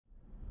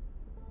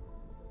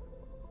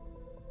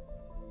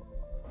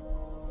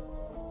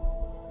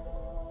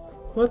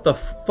What the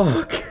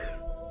fuck?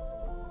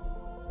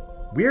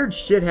 Weird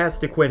shit has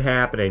to quit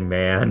happening,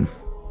 man.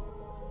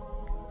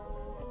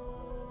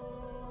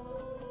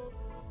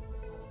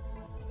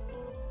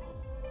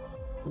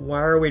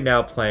 Why are we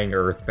now playing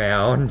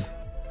Earthbound?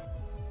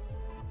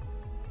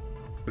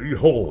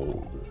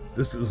 Behold,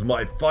 this is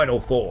my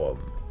final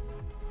form.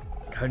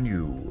 Can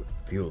you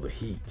feel the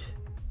heat?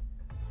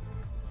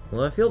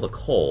 Well, I feel the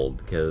cold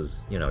because,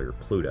 you know, you're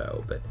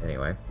Pluto, but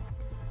anyway.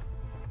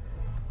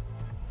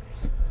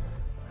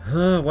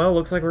 Well,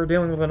 looks like we're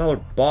dealing with another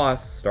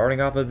boss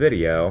starting off a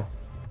video.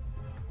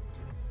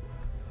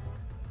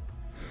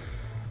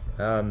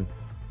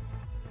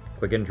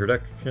 Quick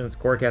introductions.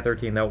 Core Cat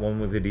 13, that one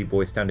with the deep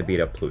voice, time to beat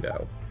up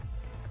Pluto.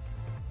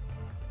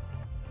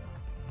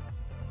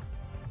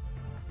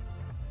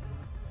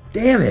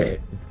 Damn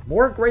it!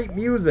 More great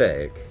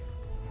music!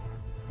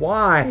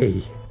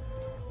 Why?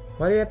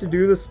 Why do you have to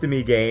do this to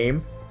me,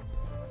 game?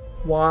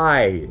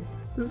 Why?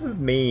 This is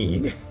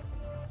mean.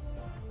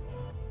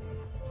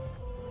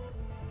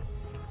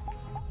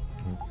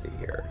 Let's see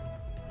here.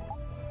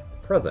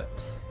 Present.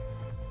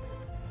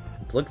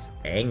 Inflicts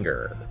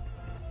anger.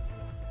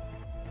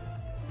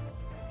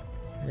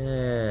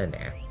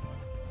 Nah.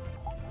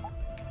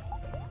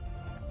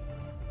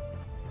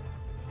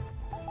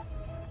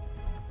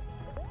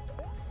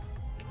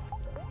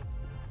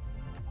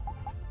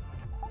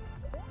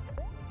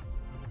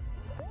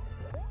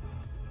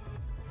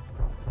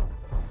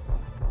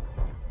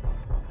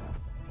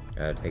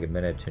 Gotta take a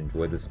minute to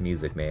enjoy this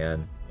music,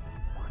 man.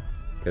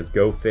 Because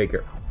go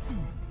figure.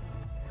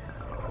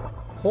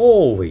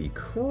 Holy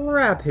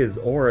crap, his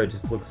aura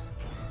just looks...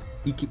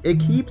 It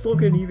keeps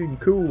looking even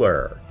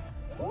cooler.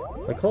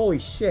 Like, holy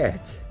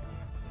shit.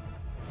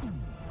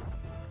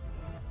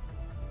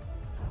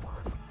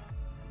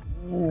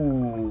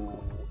 Ooh.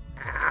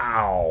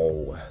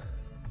 Ow.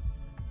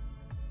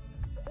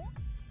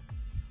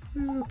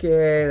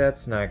 Okay,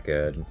 that's not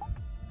good.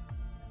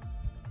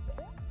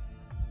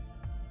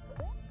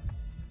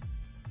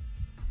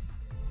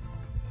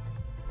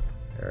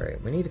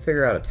 Alright, we need to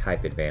figure out a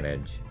type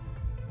advantage.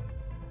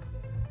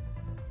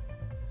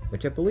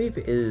 Which I believe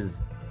is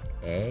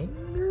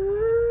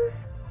anger?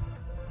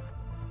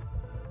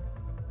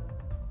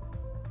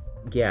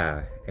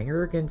 Yeah,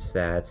 anger against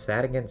sad,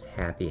 sad against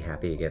happy,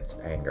 happy against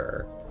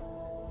anger.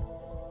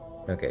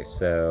 Okay,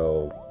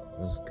 so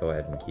let's go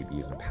ahead and keep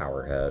using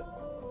power hit.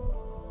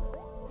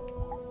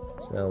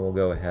 So we'll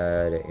go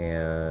ahead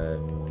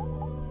and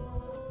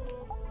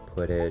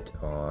put it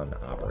on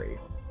Avery.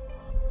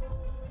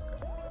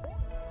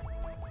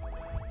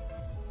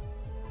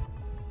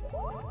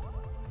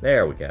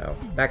 There we go.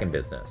 Back in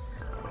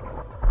business.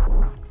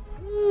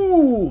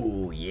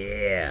 Ooh,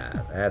 yeah.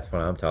 That's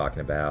what I'm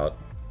talking about.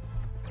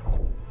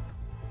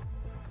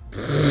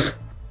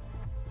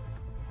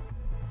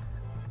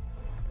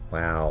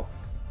 Wow.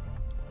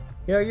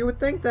 You know, you would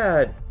think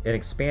that an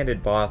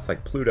expanded boss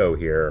like Pluto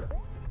here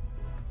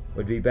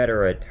would be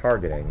better at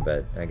targeting,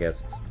 but I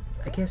guess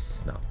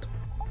not.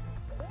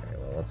 Okay,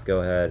 well, let's go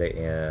ahead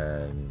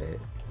and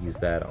use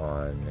that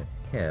on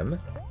him.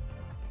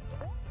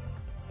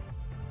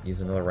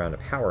 Use another round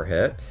of power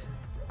hit.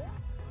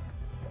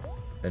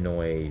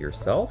 Annoy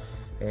yourself,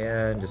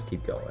 and just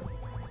keep going.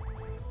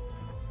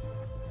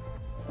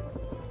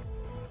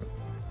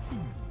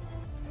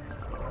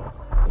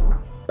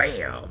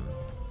 Bam!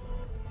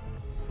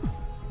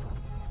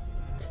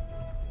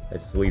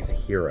 That just leaves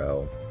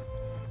Hero.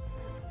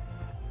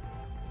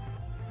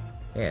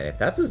 Man, if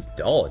that's his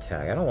dull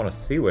attack, I don't want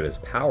to see what his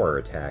power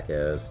attack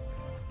is.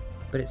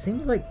 But it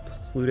seems like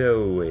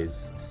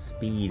Pluto's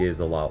speed is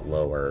a lot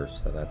lower,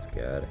 so that's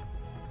good.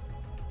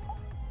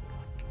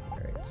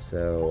 Alright,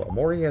 so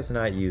Omori has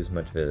not used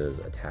much of his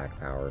attack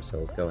power, so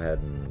let's go ahead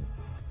and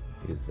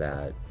use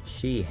that.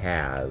 She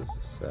has,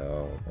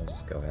 so we'll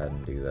just go ahead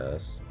and do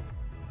this.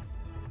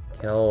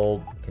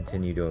 Kel,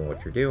 continue doing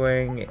what you're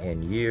doing,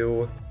 and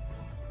you...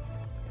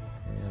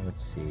 And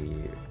let's see...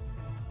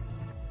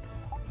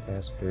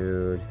 Fast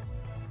food...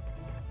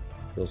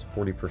 Feels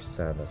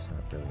 40%, that's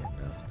not really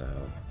enough,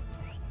 though.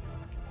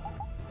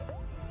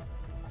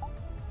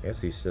 I guess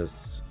he's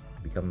just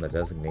become the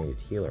designated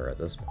healer at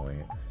this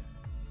point.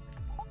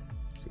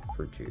 Let's see,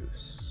 for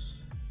juice.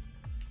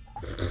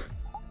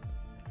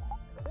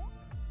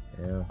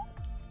 Yeah,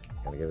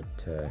 gotta give it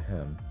to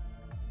him.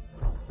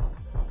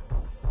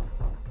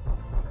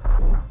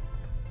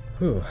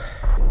 Whew.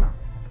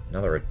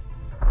 Another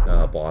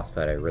boss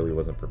fight I really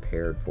wasn't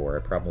prepared for.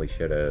 I probably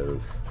should have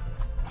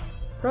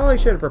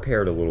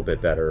prepared a little bit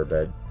better,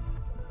 but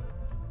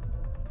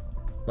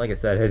like I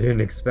said, I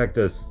didn't expect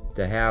this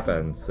to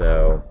happen,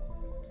 so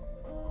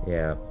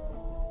yeah.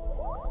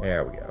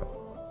 There we go.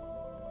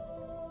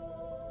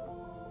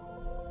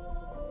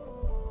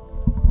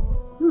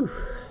 Whew.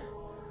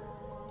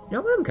 You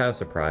know what I'm kind of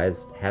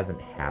surprised hasn't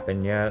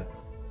happened yet?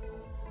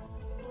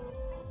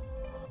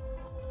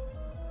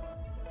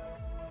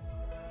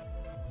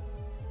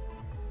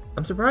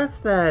 I'm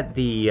surprised that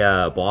the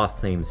boss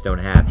themes don't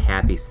have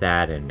happy,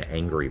 sad, and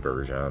angry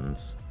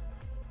versions.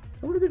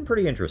 That would have been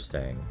pretty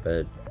interesting,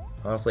 but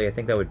Honestly, I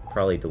think that would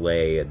probably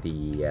delay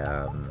the,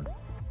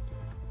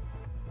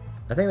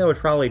 I think that would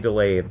probably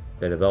delay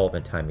the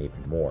development time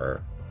even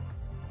more.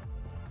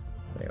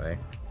 Anyway.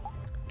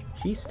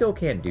 She still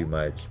can't do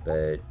much,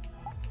 but...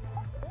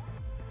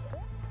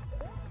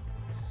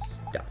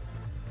 Stuff.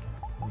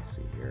 Let me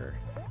see here.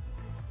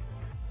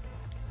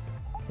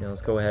 Yeah,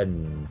 let's go ahead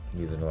and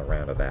use another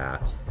round of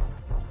that.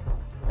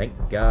 Thank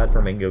God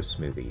for mango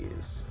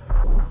smoothies.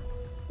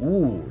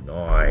 Ooh,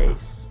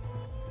 nice.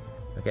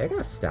 Okay, I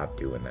gotta stop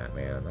doing that,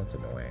 man. That's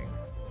annoying.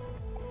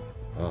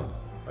 Ah,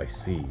 I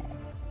see.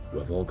 You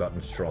have all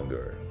gotten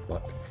stronger,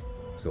 but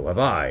so have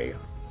I.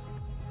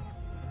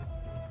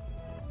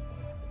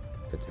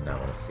 I did not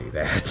want to see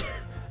that.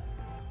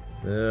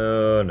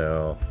 Oh,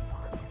 no.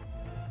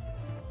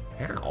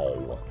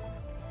 Ow.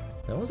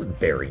 That wasn't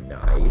very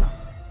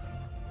nice.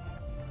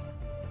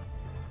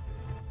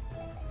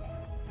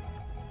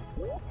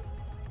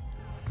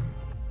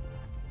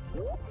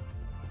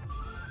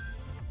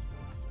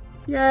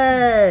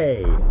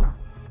 Yay!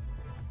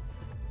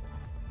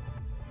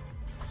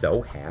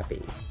 So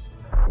happy.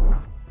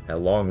 At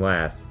long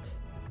last.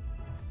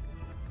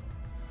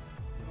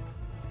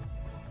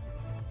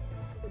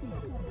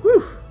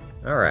 Whew!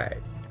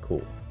 Alright,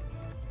 cool.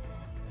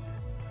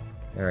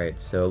 Alright,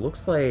 so it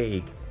looks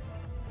like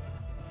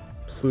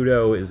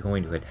Pluto is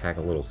going to attack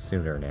a little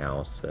sooner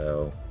now,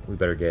 so we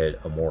better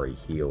get Omori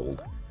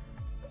healed.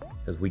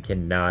 Because we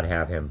cannot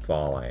have him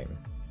falling.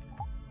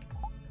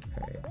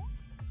 Alright.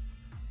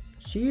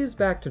 She is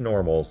back to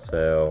normal,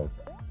 so...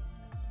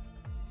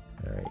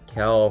 Alright,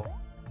 Kel,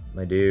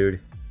 my dude.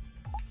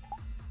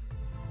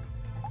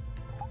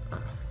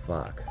 Ah,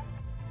 fuck.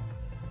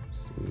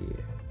 Let's see.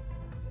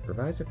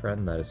 Revise a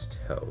friend that is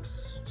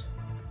toast.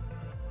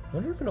 I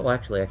wonder if it'll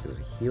actually act as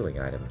a healing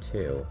item,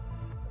 too.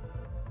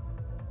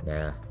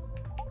 Nah.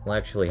 We'll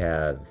actually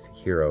have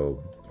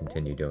Hero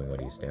continue doing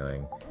what he's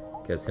doing.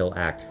 Because he'll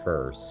act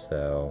first,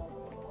 so...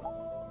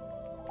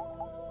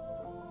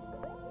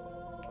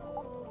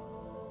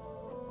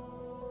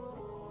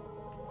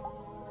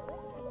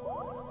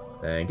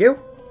 Thank you.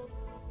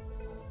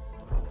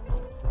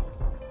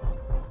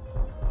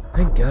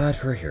 Thank God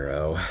for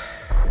Hero.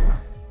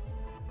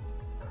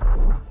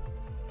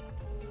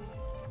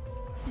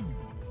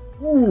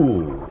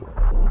 Ooh.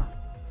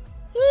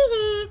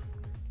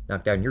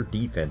 Knock down your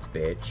defense,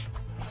 bitch.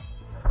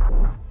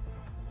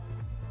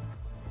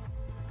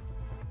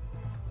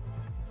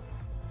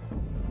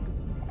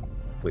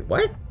 Wait,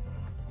 what?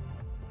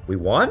 We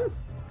won?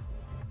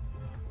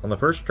 On the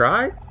first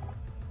try?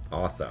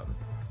 Awesome.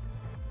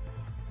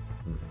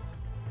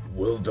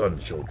 Well done,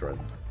 children.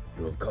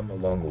 You have come a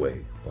long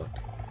way, but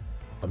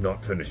I'm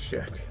not finished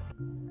yet.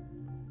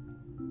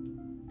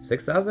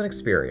 6,000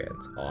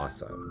 experience.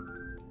 Awesome.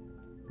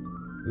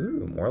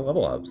 Ooh, more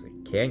level ups.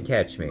 Can't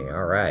catch me.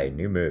 Alright,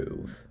 new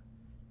move.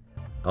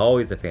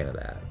 Always a fan of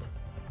that.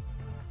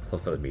 I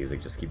love how the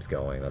music just keeps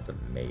going. That's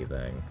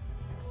amazing.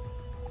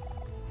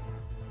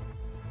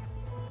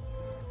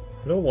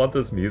 I don't want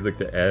this music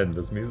to end.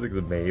 This music's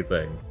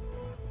amazing.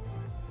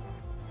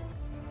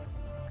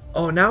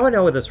 Oh, now I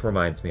know what this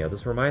reminds me of.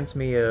 This reminds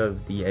me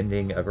of the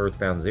ending of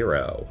Earthbound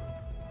Zero.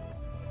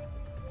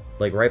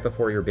 Like, right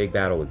before your big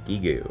battle with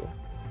Gigu.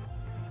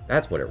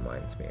 That's what it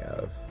reminds me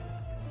of.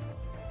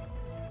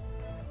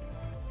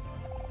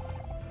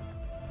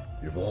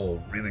 You've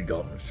all really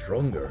gotten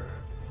stronger.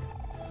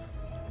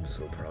 I'm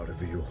so proud of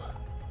you.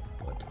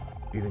 But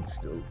even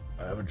still,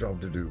 I have a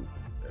job to do,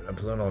 and I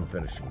plan on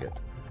finishing it.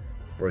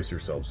 Brace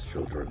yourselves,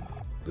 children.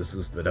 This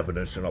is the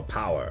definition of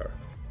power.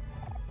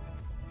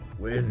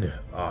 When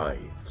I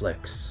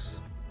flex,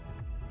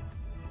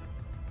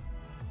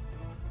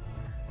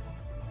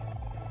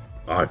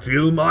 I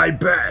feel my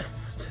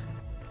best.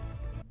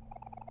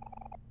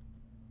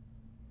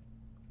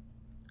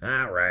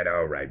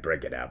 Alright,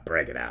 break it out.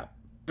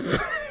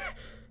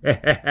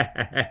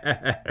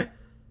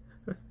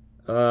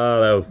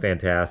 Oh, that was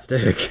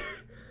fantastic.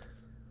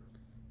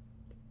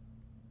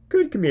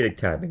 Good comedic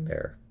timing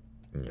there.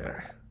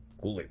 Yeah,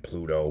 cool it,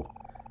 Pluto.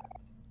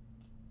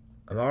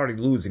 I'm already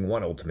losing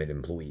one ultimate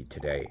employee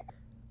today.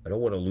 I don't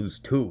want to lose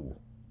two.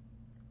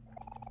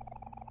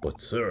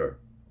 But sir,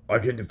 I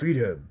can defeat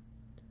him.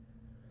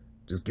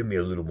 Just give me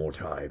a little more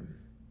time.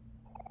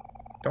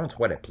 Don't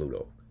sweat it,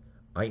 Pluto.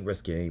 I ain't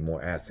risking any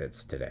more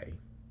assets today.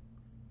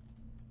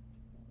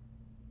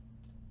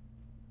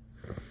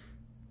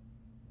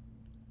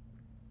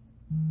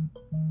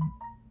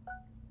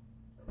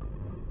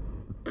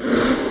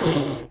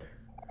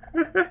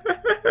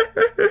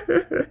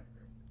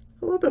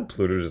 I love that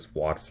Pluto just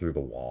walks through the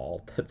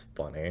wall. That's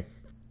funny.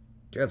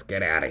 Just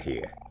get out of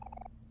here.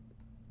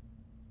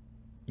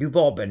 You've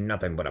all been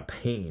nothing but a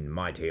pain in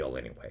my tail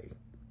anyway.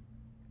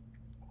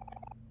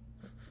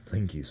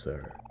 Thank you,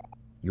 sir.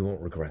 You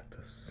won't regret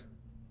this.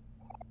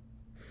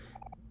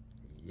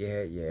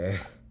 Yeah.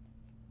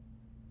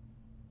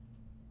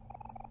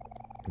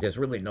 There's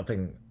really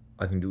nothing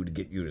I can do to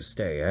get you to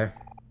stay, eh?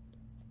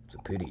 It's a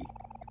pity.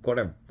 You've got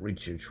to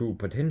reach your true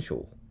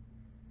potential.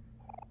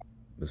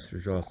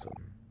 Mr. Jossum,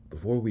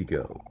 before we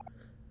go,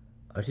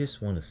 I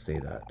just want to say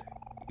that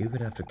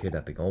Even after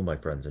kidnapping all my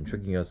friends and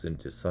tricking us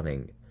into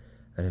signing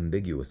an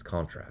ambiguous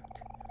contract,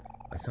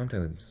 I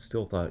sometimes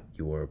still thought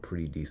you were a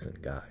pretty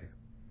decent guy.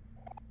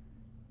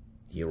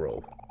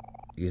 Hero,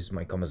 this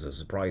might come as a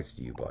surprise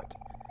to you, but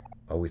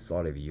I always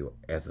thought of you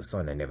as the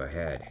son I never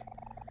had.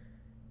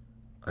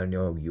 I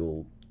know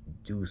you'll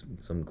do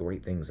some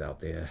great things out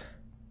there.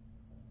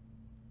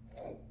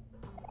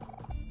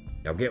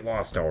 Now get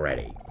lost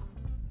already.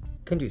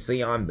 Can't you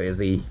see I'm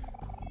busy?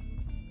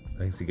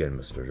 Thanks again,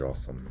 Mr.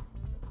 Johnson.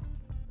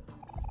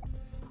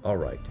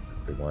 Alright,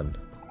 everyone.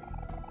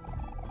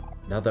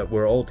 Now that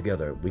we're all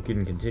together, we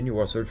can continue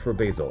our search for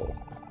Basil.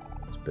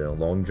 It's been a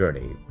long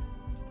journey,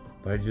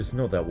 but I just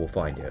know that we'll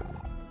find him,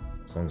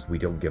 as long as we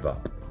don't give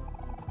up.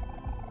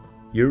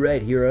 You're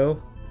right,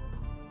 hero.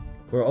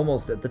 We're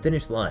almost at the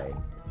finish line.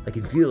 I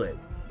can feel it.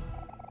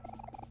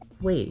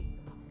 Wait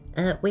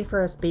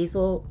for us,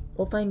 Basil.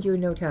 We'll find you in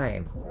no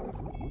time.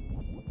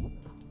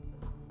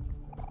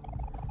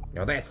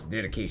 Now that's the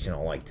dedication I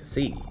like to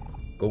see.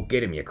 Go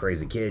get him, you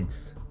crazy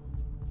kids.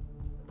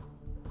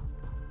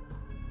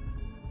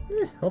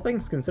 All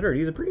things considered,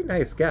 he's a pretty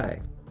nice guy.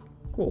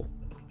 Cool.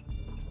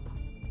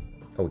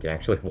 Oh, we can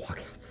actually walk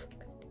outside.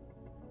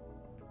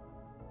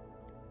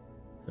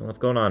 What's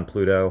going on,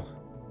 Pluto?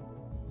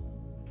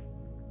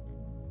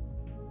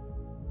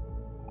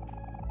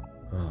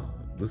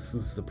 This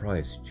is a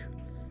surprise.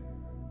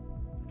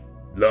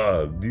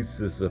 This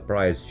is a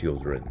surprise,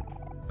 children.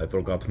 I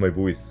forgot my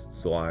voice,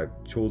 so I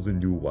chose a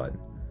new one.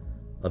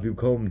 Have you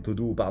come to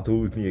do battle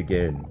with me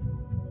again?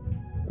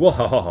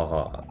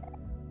 Wahahaha!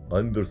 I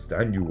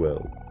understand you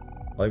well.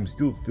 I'm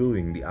still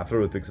feeling the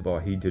after effects of our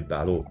heated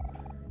battle.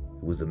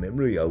 It was a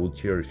memory I will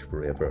cherish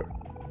forever.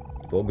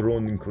 You've all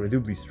grown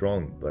incredibly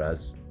strong, but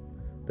as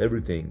with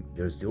everything,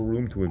 there's still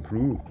room to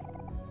improve.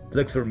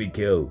 Flex for me,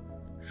 Kill.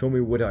 Show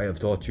me what I have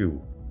taught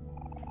you.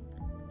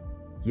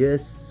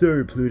 Yes,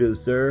 sir, Pluto,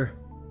 sir.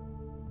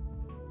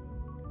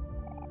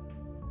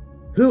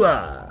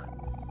 Hooah!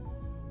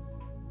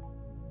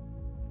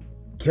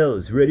 Kill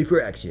is ready for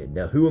action.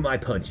 Now who am I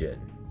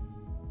punching?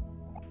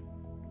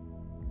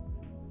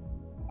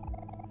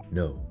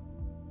 No.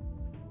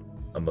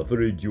 I'm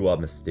afraid you are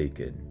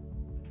mistaken.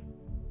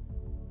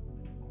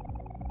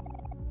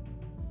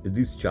 In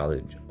this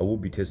challenge, I will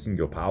be testing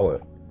your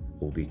power.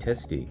 I will be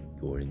testing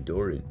your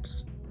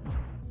endurance.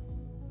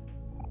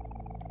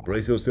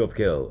 Brace yourself,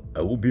 Kel.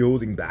 I won't be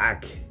holding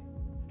back.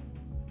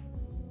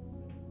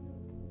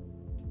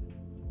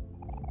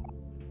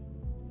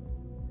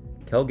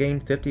 Kel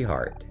gained 50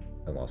 heart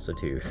and lost a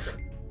tooth.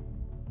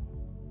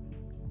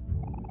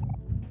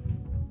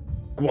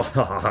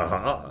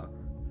 Gwahahaha!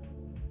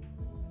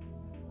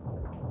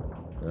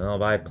 Well,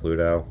 bye,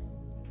 Pluto.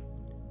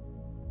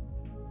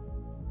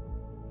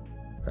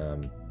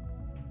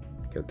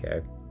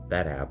 Okay,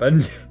 that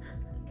happened.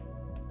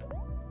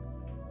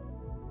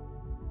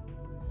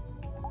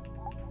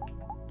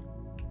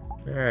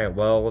 Alright,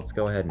 well, let's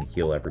go ahead and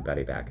heal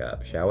everybody back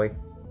up, shall we?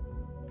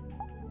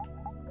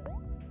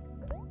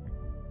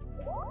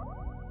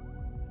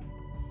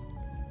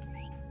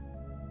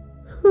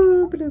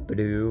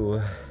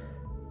 Hoo-ba-doo-ba-doo.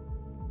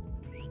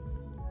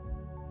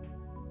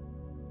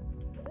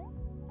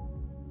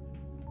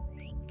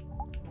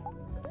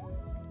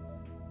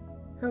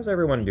 How's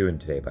everyone doing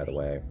today, by the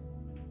way?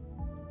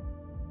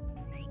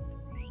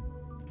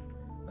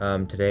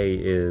 Today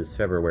is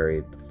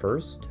February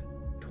 1st,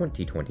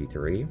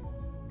 2023.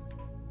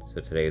 So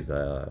today's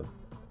a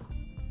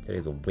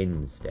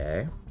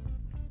Wednesday.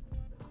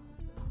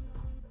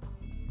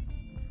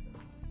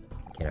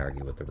 Can't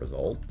argue with the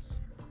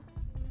results.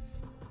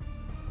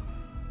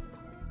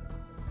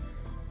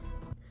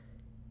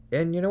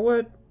 And you know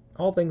what?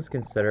 All things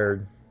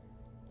considered,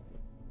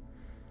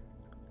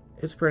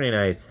 it's pretty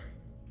nice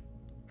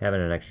having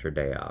an extra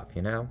day off,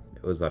 you know?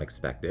 It was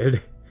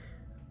unexpected.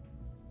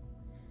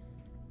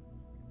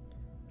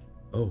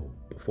 Oh,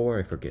 before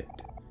I forget.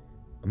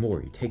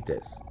 Omori, take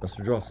this.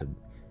 Mr. Drawson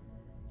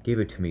gave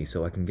it to me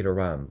so I can get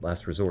around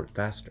Last Resort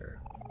faster.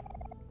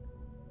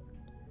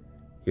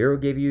 Hero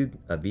gave you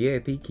a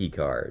VIP key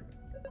card.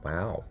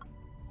 Wow.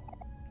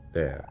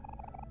 There.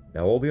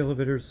 Now all the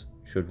elevators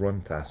should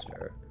run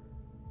faster.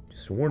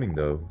 Just a warning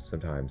though,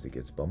 sometimes it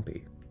gets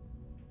bumpy.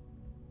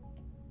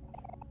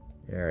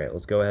 Alright,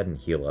 let's go ahead and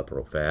heal up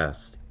real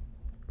fast.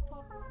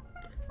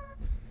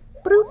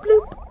 Bloop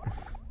bloop.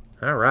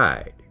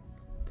 Alright.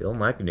 Feeling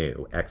like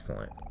new.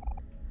 Excellent.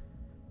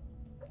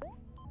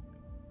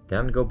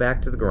 Time to go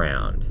back to the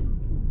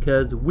ground.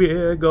 'Cause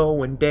we're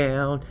going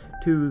down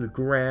to the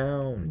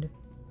ground.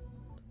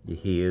 You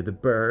hear the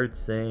birds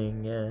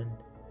singing.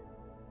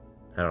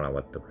 I don't know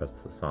what the rest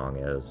of the song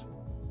is.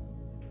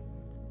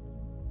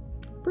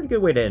 Pretty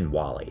good way to end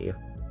Wally.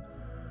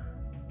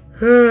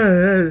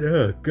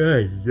 Oh,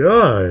 good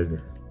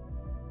yawn.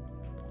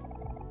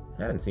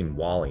 I haven't seen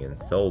Wally in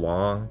so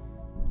long.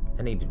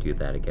 I need to do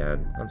that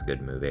again. That's a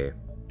good movie.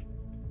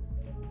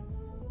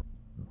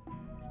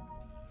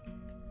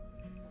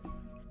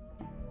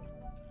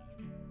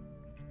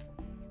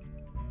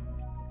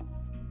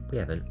 We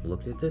haven't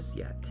looked at this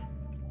yet.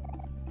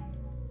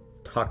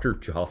 Dr.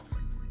 Joss.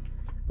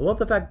 I love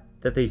the fact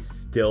that they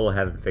still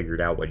haven't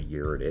figured out what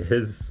year it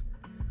is.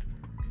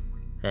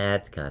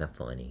 That's kind of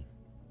funny.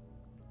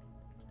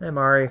 Hey,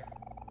 Mari.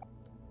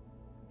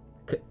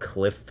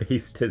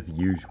 Cliff-faced as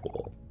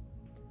usual.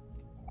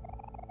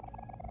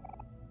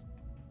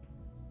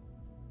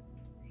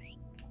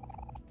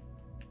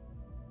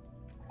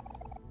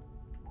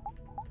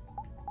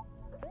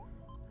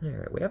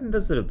 Alright, we haven't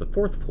visited the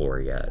 4th floor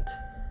yet.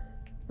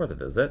 Worth a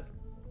visit.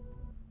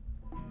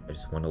 I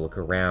just want to look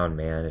around,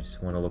 man. I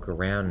just want to look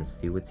around and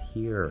see what's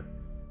here.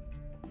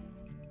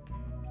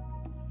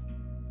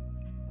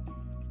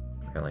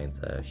 Apparently it's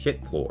a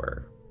shit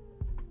floor.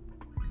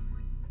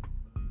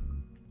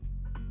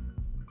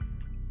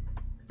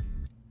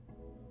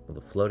 With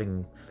a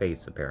floating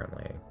face,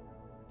 apparently.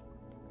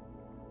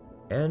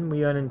 And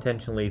we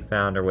unintentionally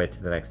found our way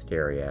to the next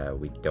area.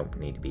 We don't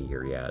need to be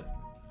here yet.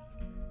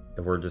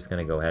 If we're just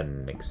going to go ahead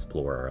and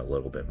explore a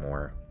little bit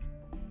more.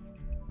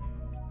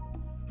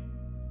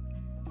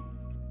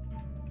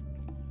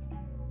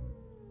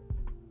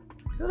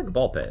 I feel like a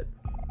ball pit.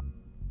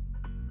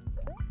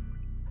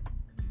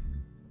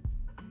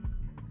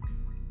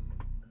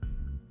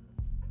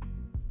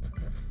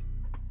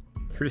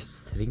 You're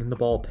just sitting in the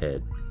ball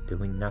pit,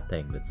 doing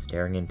nothing but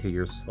staring into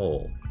your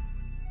soul.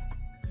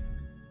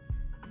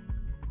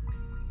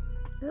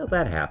 Well,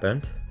 that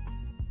happened.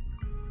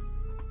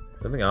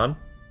 Moving on.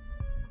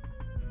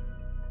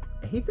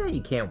 I hate that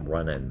you can't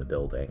run in the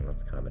building.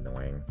 That's kind of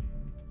annoying.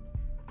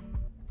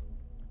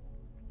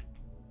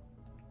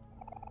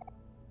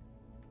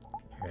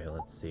 Alright,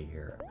 let's see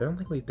here. I don't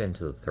think we've been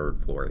to the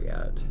 3rd floor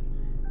yet.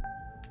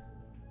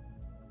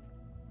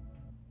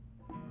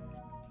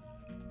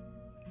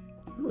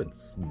 Ooh,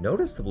 it's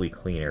noticeably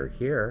cleaner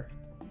here.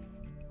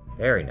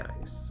 Very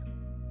nice.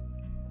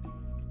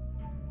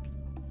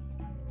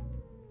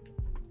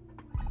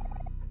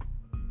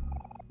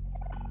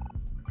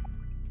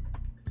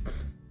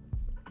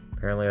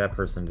 Apparently that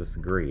person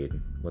disagreed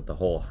with the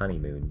whole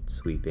honeymoon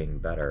suite being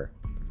better.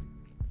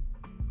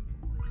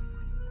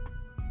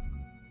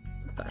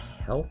 What the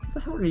hell? What the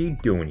hell are you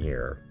doing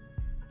here?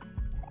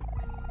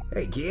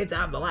 Hey kids,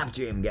 I'm the life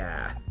jam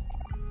guy.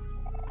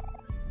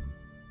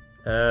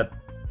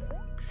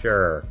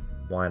 Sure.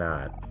 Why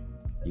not?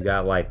 You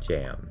got life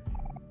jam.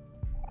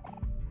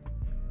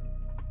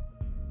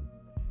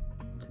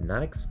 Did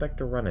not expect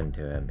to run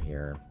into him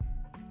here.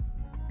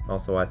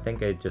 Also, I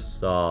think I just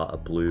saw a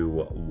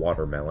blue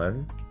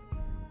watermelon.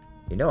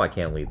 You know I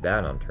can't leave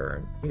that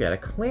unturned. You got a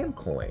clam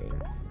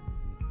coin.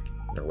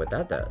 Wonder what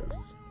that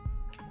does.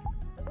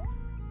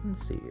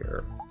 Let's see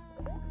here.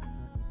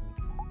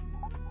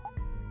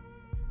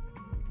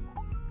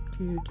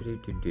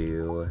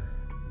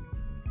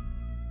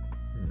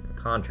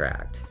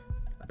 Contract.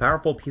 A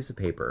powerful piece of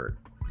paper.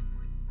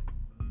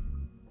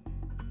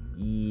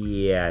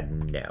 Yeah,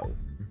 no.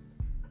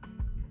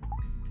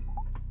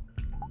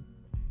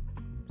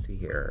 See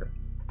here.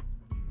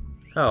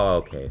 Oh,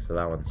 okay, so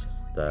that one's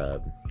just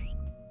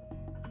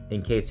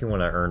in case you want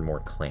to earn more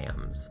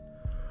clams.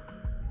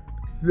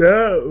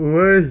 That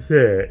was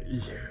it.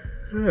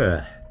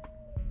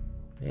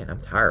 Man,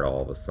 I'm tired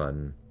all of a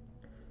sudden.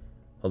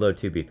 Although,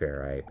 to be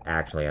fair, I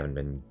actually haven't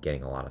been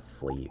getting a lot of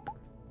sleep.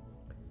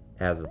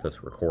 As of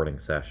this recording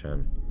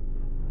session.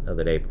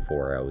 The day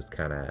before, I was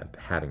kind of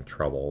having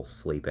trouble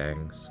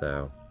sleeping,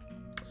 so...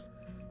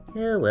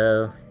 Oh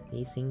well,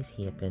 these things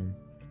happen.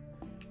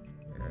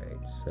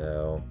 Alright,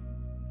 so...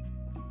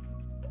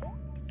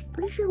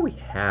 Pretty sure we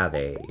have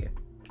a...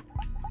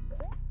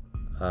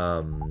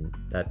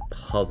 that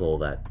puzzle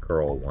that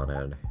girl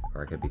wanted.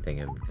 Or I could be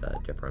thinking of a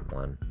different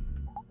one.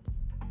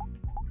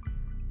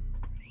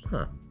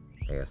 Huh.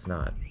 I guess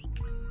not.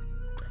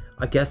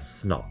 I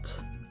guess not.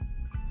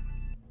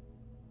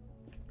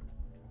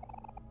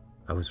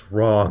 I was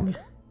wrong.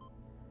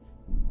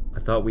 I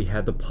thought we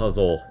had the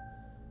puzzle.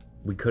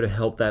 We could have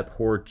helped that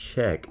poor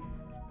chick.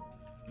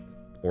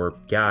 Or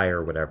guy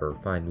or whatever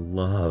find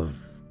love.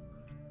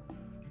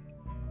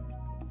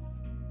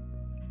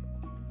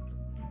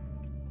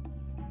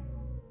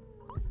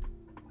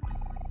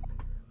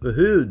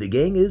 Woohoo, the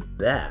gang is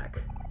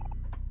back.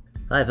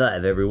 High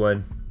five,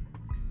 everyone.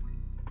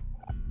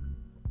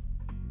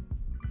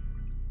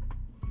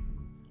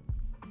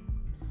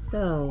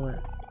 So,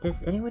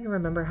 does anyone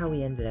remember how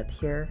we ended up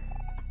here?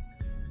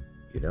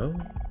 You know,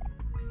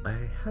 I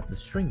had the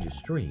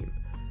strangest dream.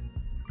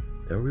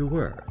 There we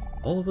were,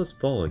 all of us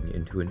falling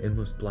into an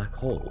endless black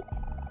hole.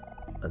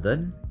 And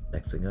then,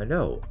 next thing I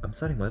know, I'm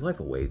signing my life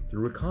away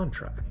through a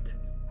contract.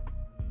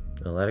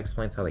 Well, that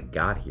explains how they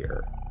got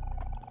here.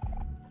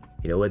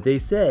 You know what they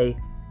say,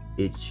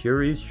 it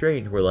sure is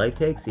strange where life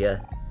takes you.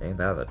 Ain't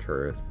that the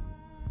truth?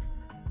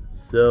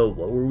 So,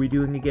 what were we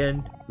doing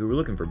again? We were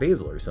looking for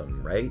Basil or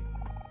something, right?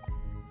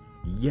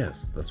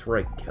 Yes, that's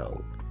right,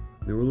 Kel.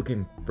 We were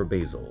looking for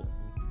Basil.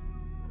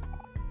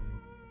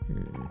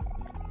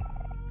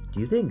 Do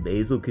you think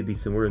Basil could be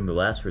somewhere in the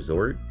last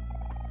resort?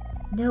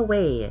 No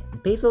way,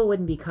 Basil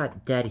wouldn't be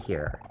caught dead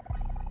here.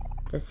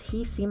 Does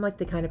he seem like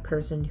the kind of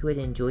person who would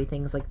enjoy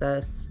things like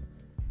this?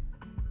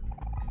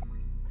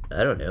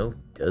 I don't know,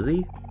 does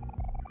he?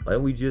 Why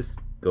don't we just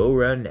go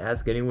around and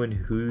ask anyone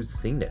who's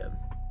seen him.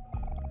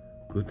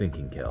 Good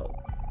thinking, Kel.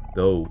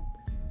 Though,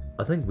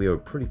 I think we are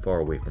pretty far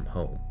away from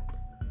home.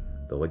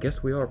 Though I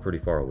guess we are pretty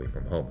far away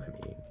from home, I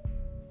mean.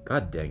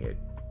 God dang it,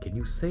 can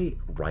you say it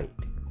right?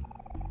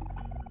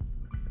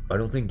 I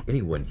don't think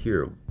anyone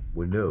here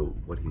would know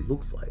what he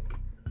looks like.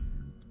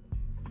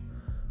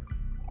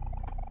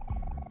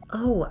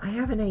 Oh, I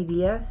have an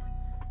idea.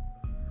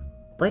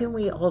 Why don't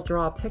we all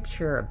draw a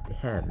picture of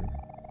him?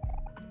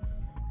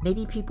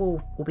 Maybe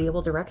people will be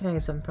able to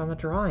recognize him from a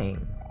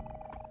drawing.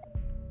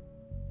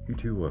 You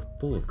two are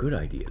full of good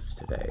ideas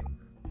today.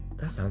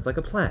 That sounds like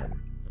a plan.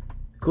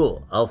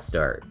 Cool, I'll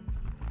start.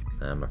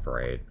 I'm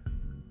afraid.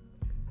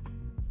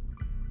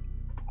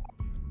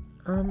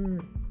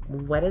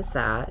 What is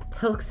that?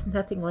 That looks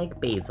nothing like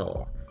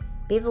Basil.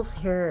 Basil's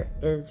hair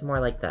is more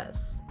like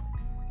this.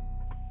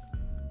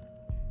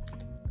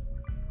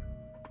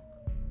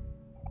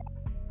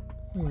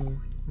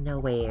 No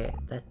way,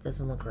 that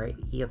doesn't look right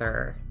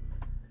either.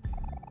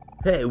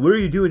 Hey, what are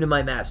you doing to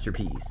my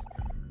masterpiece?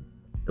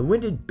 And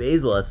when did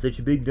Basil have such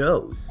a big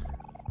nose?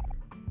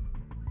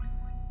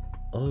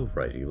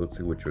 Alrighty, let's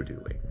see what you're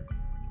doing.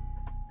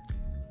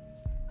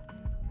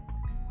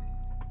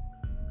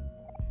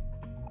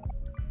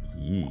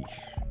 Yeesh.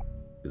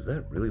 Is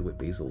that really what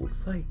Basil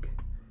looks like?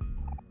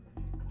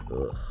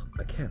 Ugh,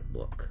 I can't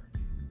look.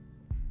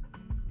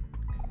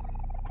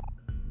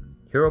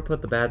 Here, I'll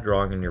put the bad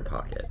drawing in your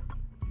pocket.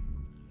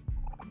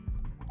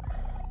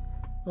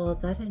 Well,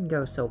 that didn't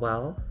go so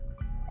well.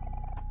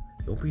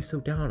 Don't be so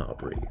down,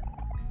 Aubrey.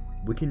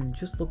 We can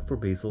just look for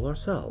Basil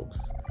ourselves.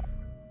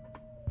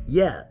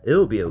 Yeah,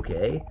 it'll be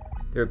okay.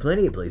 There are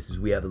plenty of places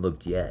we haven't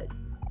looked yet.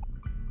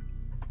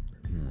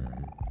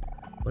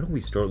 Why don't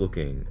we start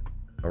looking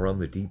around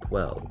the deep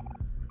well?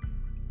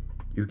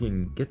 You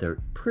can get there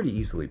pretty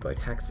easily by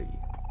taxi.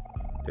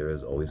 There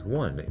is always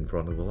one in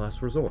front of the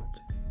last resort.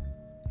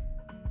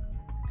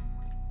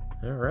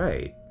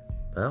 Alright.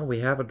 Well, we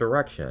have a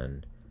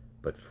direction.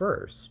 But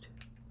first,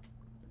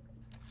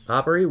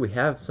 Aubrey, we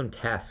have some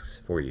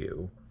tasks for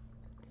you.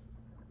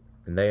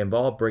 And they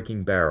involve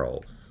breaking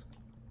barrels.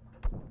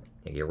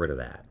 Yeah, get rid of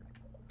that.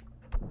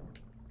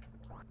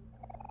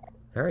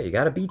 Alright, you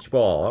got a beach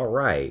ball.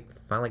 Alright.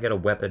 Finally got a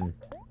weapon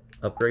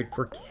upgrade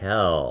for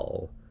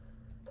Kel.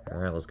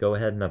 Alright, let's go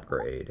ahead and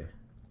upgrade.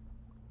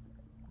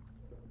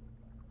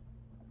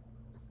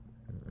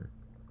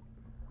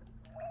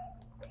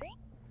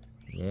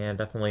 Yeah,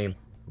 definitely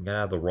got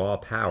out of the raw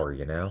power,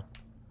 you know?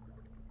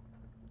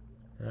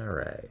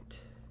 Alright.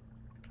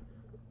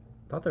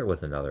 Thought there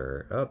was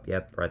another... Oh,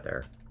 yep, right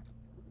there.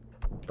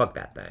 Fuck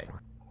that thing.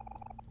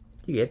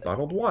 You get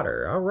bottled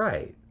water.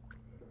 Alright.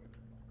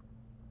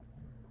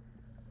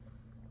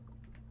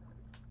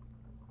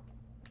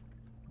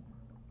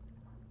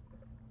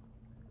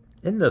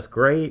 Isn't this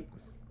great?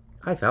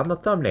 I found the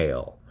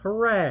thumbnail.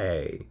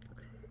 Hooray!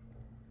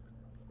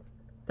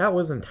 That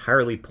was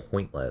entirely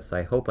pointless.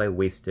 I hope I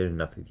wasted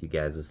enough of you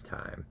guys'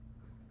 time.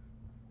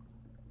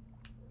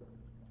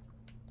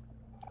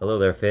 Hello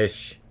there,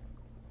 fish.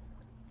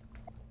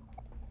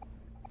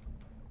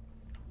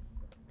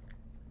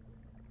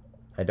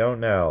 I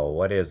don't know.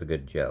 What is a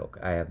good joke?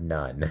 I have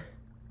none.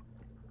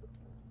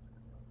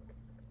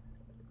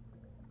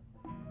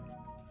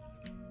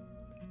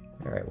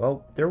 Alright,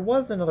 well, there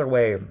was another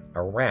way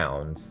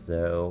around,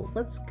 so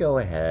let's go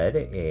ahead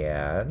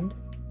and,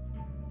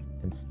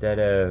 instead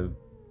of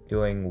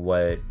doing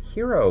what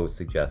Hero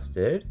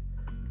suggested,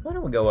 why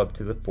don't we go up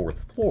to the 4th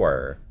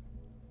floor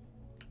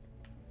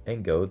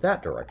and go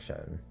that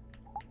direction.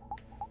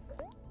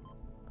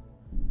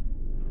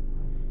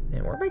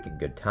 Man, we're making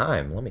good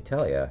time, let me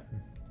tell you.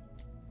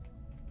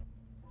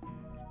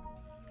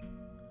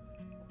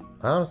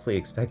 I honestly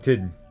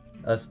expected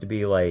us to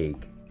be,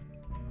 like,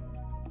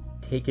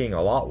 taking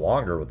a lot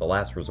longer with the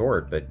last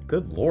resort, but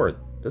good lord,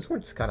 this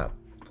one just kind of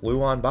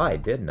flew on by,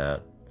 didn't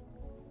it?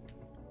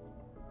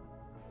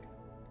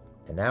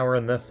 And now we're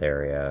in this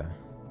area.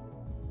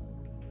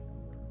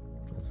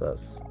 What's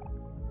this?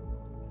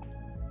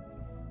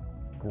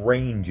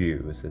 Grain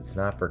juice. It's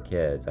not for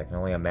kids. I can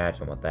only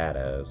imagine what that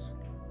is.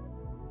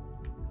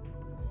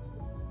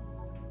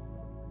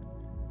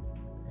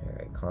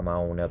 Alright, climb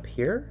on up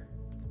here.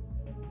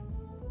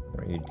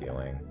 What are you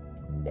doing?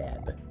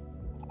 Neb.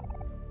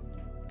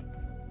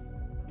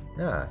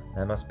 Ah,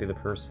 that must be the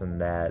person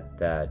that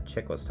that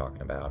chick was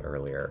talking about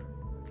earlier.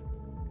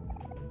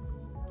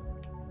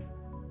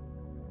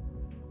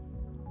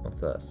 What's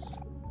this?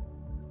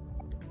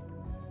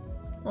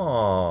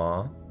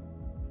 Aww.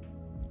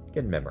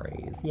 Good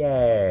memories.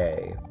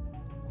 Yay!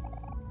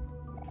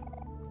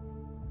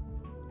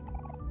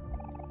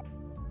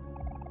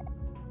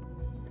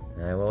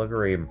 I will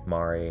agree,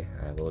 Mari.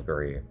 I will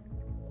agree.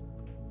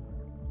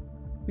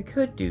 We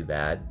could do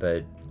that,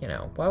 but, you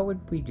know, why would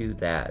we do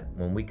that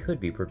when we could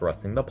be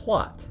progressing the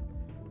plot?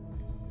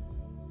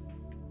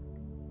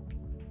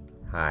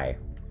 Hi.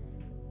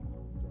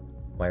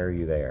 Why are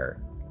you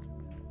there?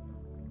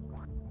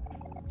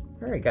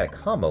 Alright, got a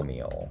combo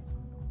meal.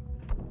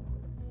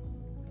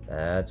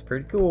 That's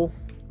pretty cool.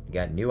 You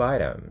got new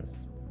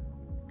items.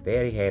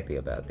 Very happy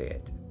about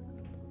that.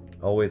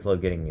 Always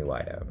love getting new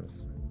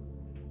items.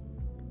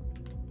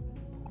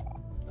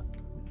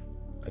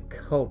 A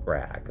coat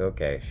rack.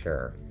 Okay,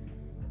 sure.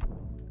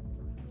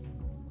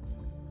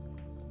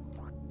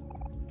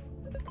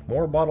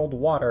 More bottled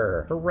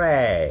water.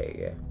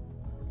 Hooray!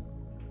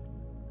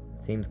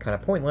 Seems kind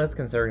of pointless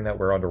considering that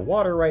we're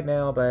underwater right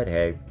now, but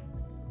hey.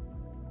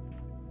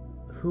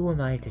 Who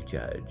am I to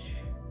judge?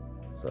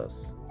 What's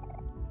this?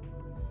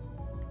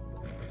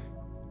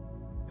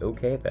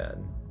 Okay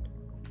then.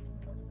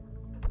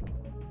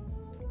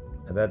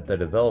 I bet the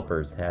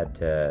developers had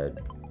to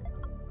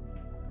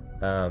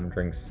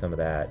drink some of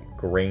that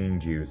grain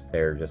juice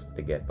there just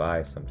to get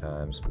by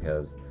sometimes,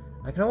 because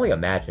I can only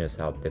imagine just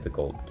how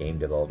difficult game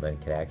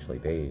development could actually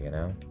be, you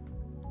know?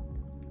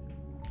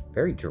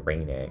 Very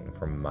draining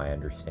from my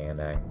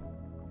understanding.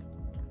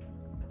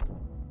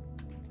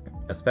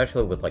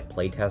 Especially with like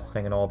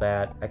playtesting and all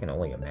that, I can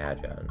only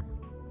imagine.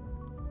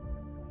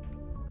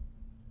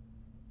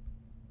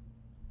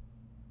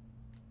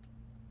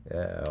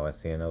 Oh, I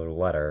see another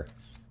letter.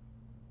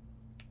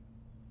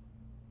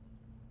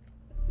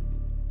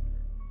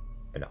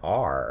 An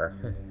R?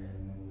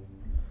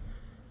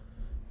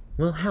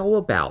 Well, how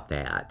about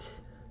that?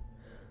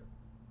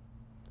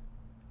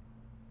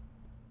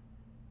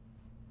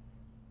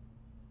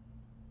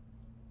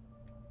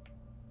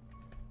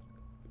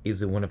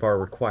 Is it one of our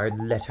required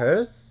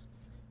letters?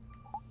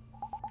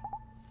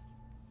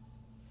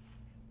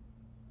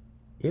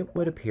 It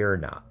would appear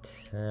not.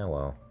 Oh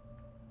well.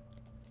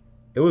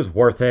 It was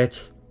worth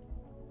it.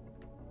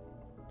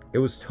 It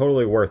was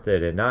totally worth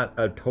it and not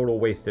a total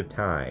waste of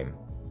time.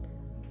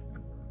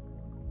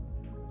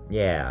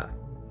 Yeah.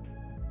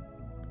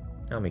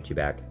 I'll meet you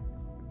back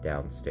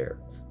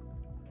downstairs.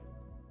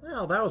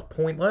 Well, that was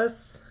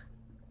pointless.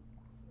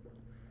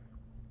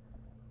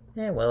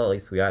 Yeah, well, at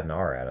least we got an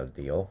R out of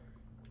the deal.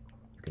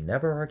 You can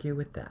never argue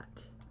with that.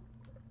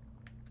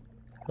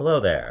 Hello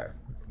there.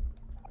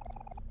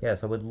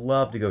 Yes, I would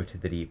love to go to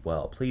the deep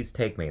well. Please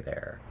take me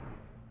there.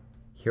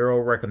 Hero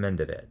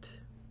recommended it.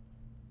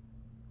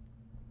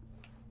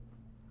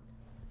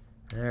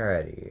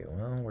 Alrighty,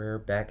 well, we're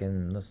back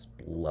in this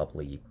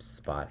lovely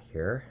spot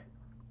here.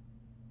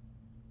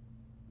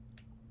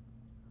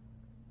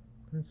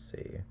 Let's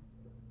see.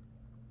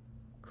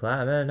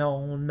 Climbing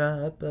on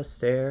up a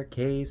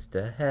staircase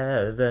to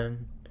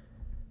heaven.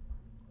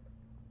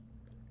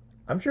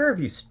 I'm sure if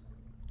you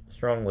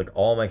strung like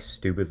all my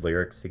stupid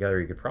lyrics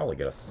together, you could probably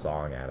get a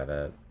song out of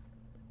it.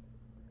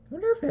 I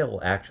wonder if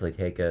it'll actually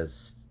take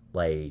us,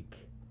 like,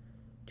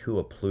 to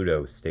a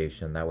Pluto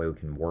station. That way we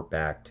can warp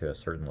back to a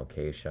certain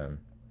location.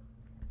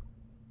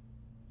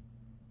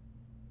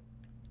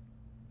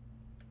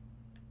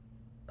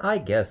 I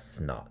guess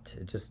not.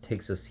 It just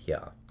takes us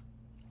here.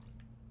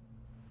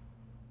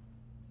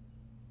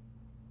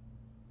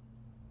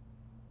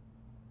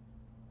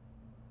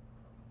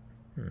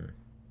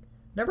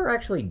 Never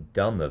actually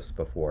done this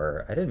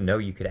before. I didn't know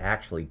you could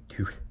actually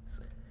do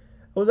this.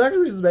 I was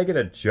actually just making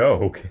a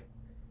joke.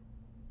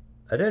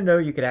 I didn't know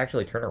you could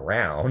actually turn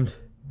around.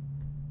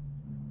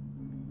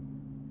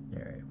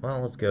 Alright,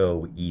 well, let's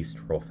go east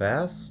real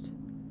fast.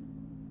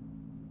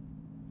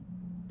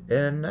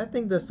 And I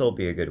think this will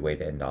be a good way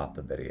to end off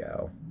the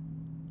video.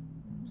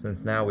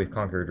 Since now we've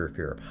conquered our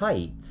fear of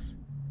heights,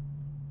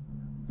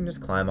 we can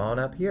just climb on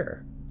up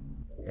here.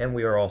 And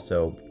we are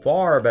also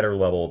far better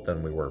leveled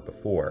than we were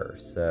before,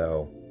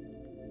 so...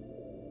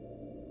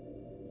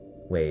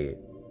 Wait.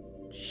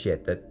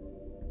 Shit,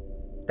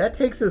 that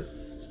takes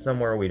us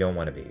somewhere we don't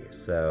want to be,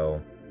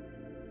 so...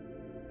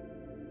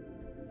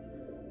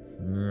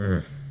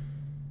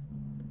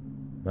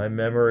 My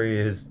memory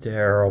is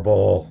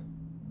terrible.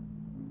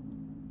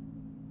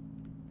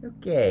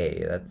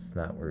 Okay, that's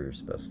not where you're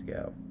supposed to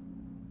go.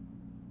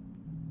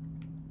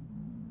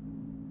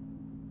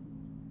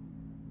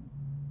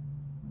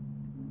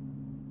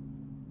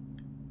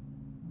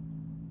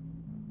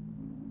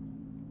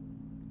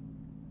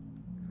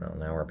 Well,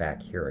 now we're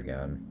back here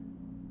again.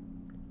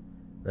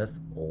 This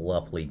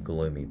lovely,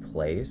 gloomy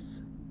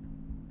place.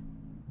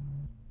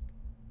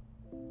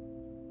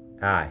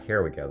 Ah,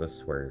 here we go. This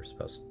is where you're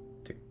supposed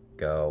to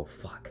go.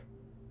 Fuck.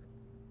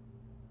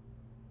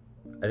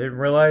 I didn't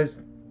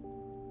realize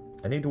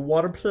I need to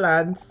water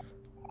plants.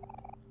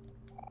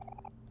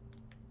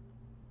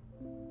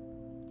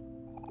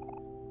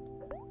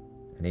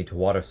 I need to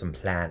water some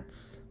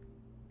plants.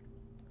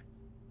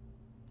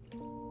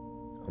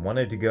 I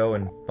wanted to go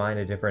and find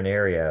a different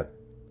area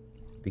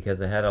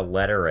because it had a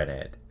letter in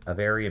it. A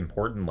very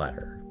important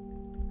letter.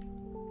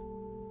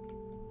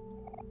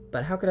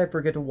 But how could I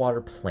forget to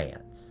water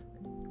plants?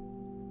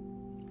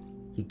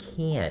 You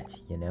can't,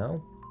 you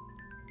know?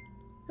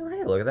 Oh,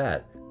 hey, look at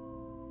that.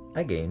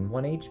 I gained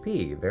 1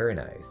 HP. Very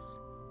nice.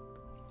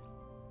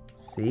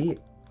 See?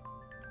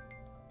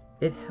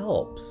 It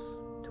helps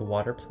to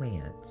water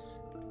plants.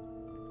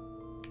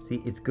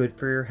 See, it's good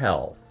for your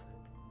health.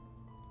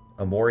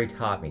 Omori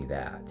taught me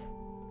that.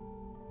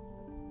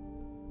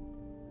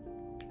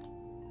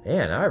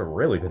 Man, I've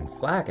really been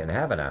slacking,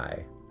 haven't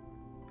I?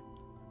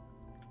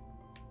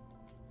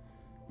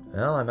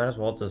 Well, I might as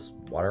well just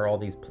water all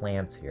these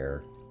plants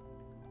here.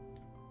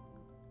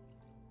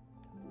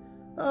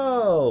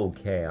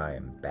 Okay, I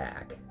am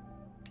back.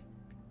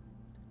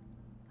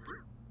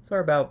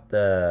 Sorry about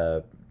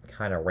the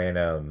kind of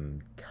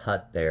random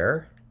cut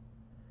there.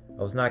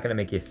 I was not going to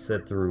make you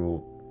sit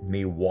through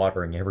me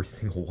watering every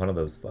single one of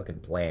those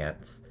fucking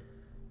plants.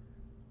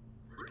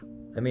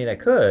 I mean, I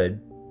could,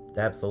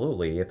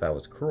 absolutely, if I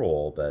was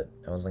cruel, but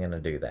I wasn't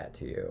going to do that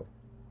to you.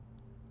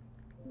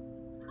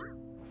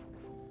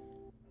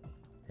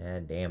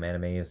 And damn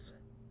enemies.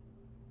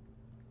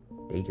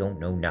 They don't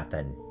know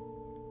nothing.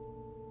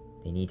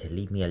 They need to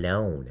leave me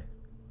alone.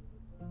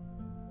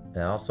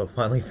 And I also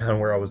finally found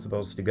where I was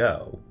supposed to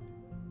go.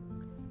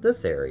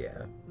 This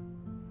area.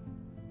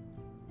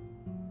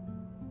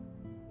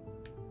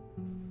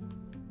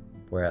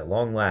 Where at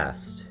long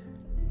last,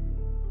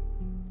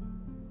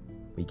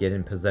 we get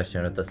in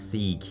possession of the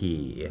sea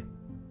key.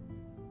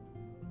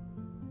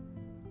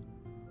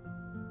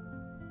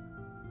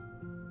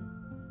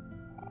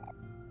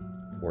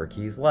 4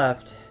 keys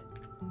left.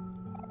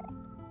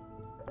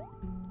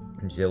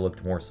 And Jill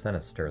looked more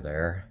sinister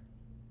there.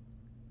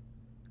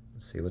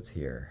 Let's see what's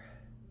here.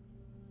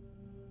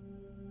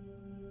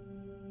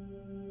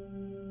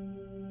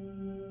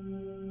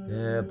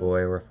 Yeah,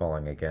 boy, we're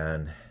falling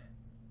again.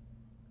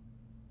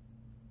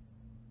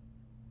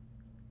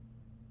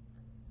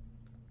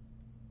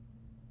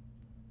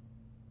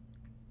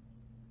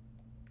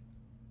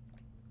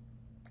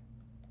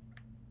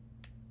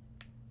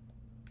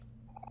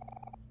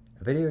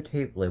 A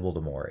videotape labeled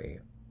Omori.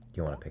 Do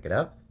you want to pick it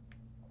up?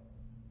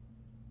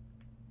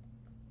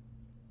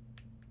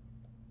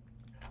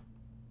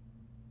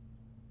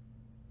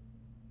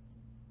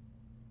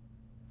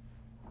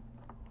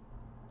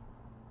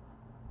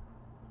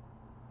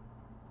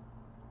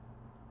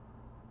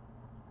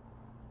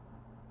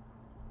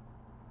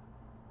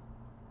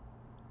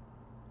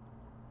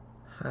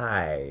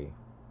 Hi.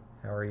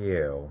 How are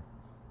you?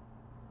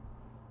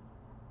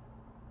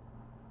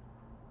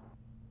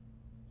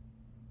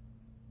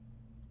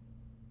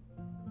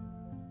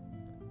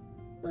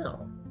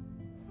 Well,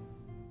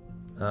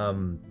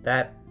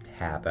 that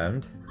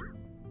happened.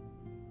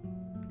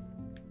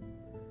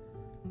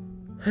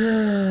 We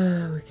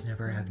can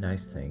never have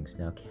nice things,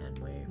 now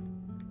can we?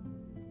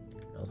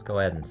 Let's go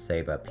ahead and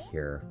save up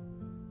here.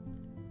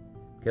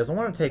 Because I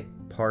want to take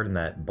part in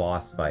that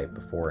boss fight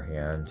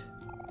beforehand.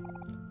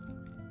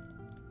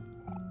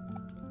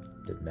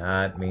 Did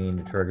not mean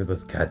to trigger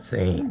this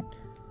cutscene.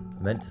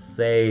 I meant to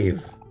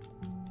save.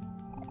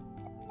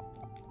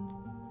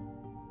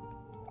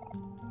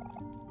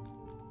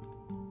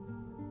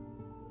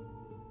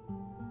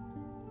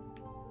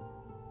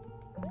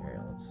 Okay,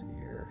 let's see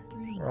here.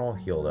 We're all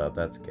healed up,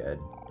 that's good.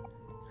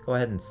 Let's go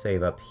ahead and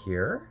save up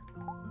here.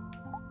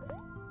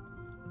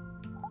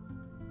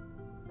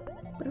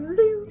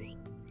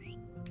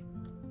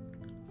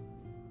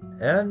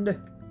 And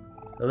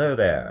hello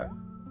there.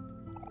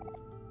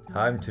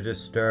 Time to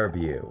disturb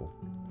you.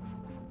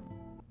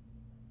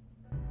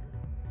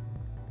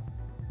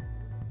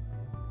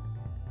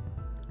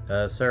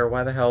 Sir,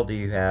 why the hell do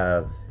you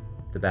have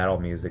the battle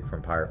music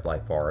from Firefly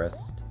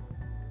Forest?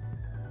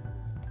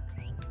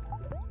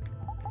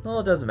 Well,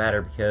 it doesn't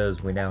matter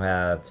because we now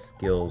have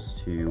skills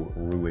to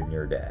ruin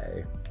your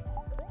day.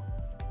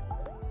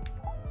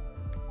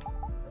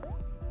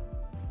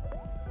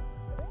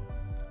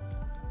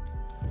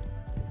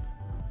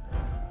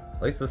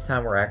 At least this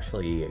time we're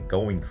actually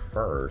going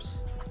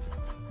first.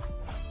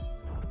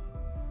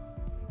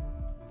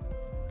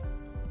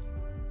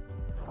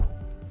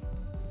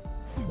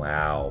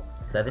 Wow,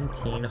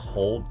 17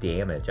 whole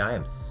damage. I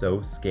am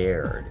so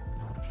scared.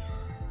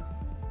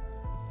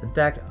 In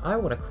fact, I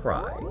want to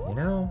cry, you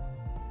know?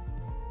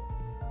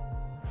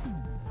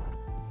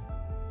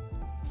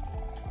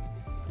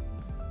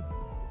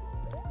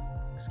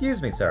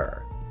 Excuse me,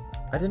 sir.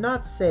 I did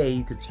not say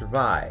you could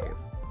survive.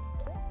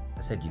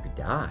 I said you could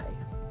die.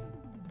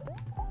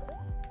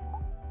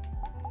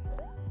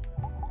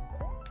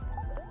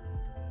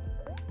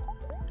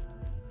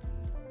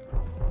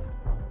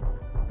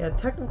 Yeah,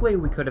 technically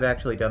we could have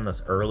actually done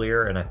this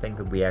earlier, and I think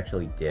we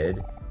actually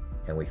did,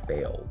 and we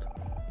failed.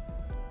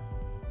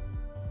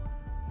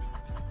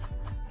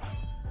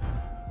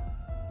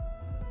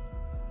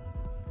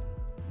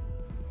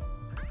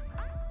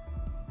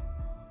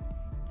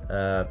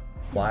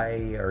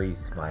 Why are you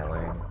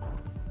smiling?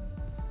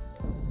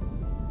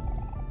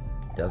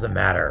 Doesn't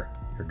matter.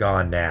 You're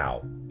gone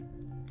now.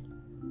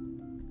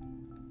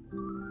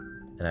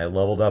 And I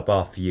leveled up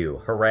off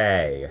you.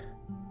 Hooray!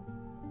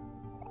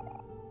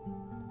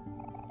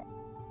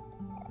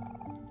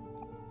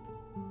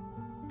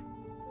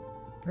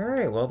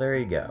 Alright, well there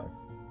you go.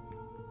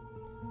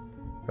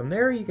 From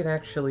there you can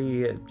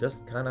actually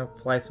just kind of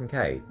fly some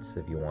kites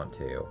if you want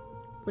to,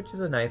 which is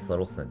a nice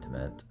little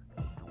sentiment.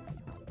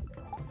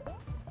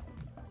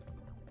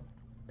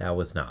 That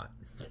was not.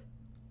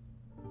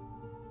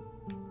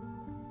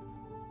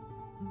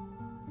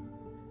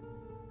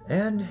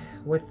 And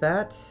with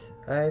that,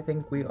 I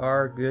think we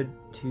are good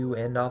to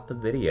end off the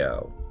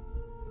video.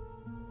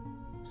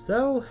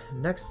 So,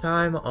 next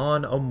time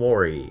on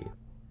Omori,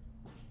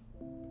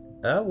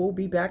 we'll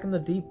be back in the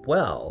deep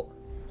well.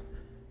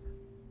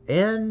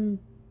 And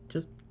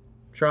just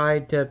try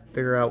to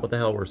figure out what the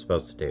hell we're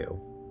supposed to do.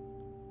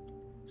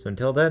 So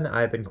until then,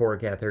 I've been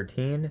CoraCat13,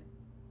 and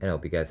I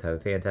hope you guys have a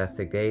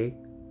fantastic day.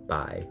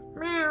 Bye.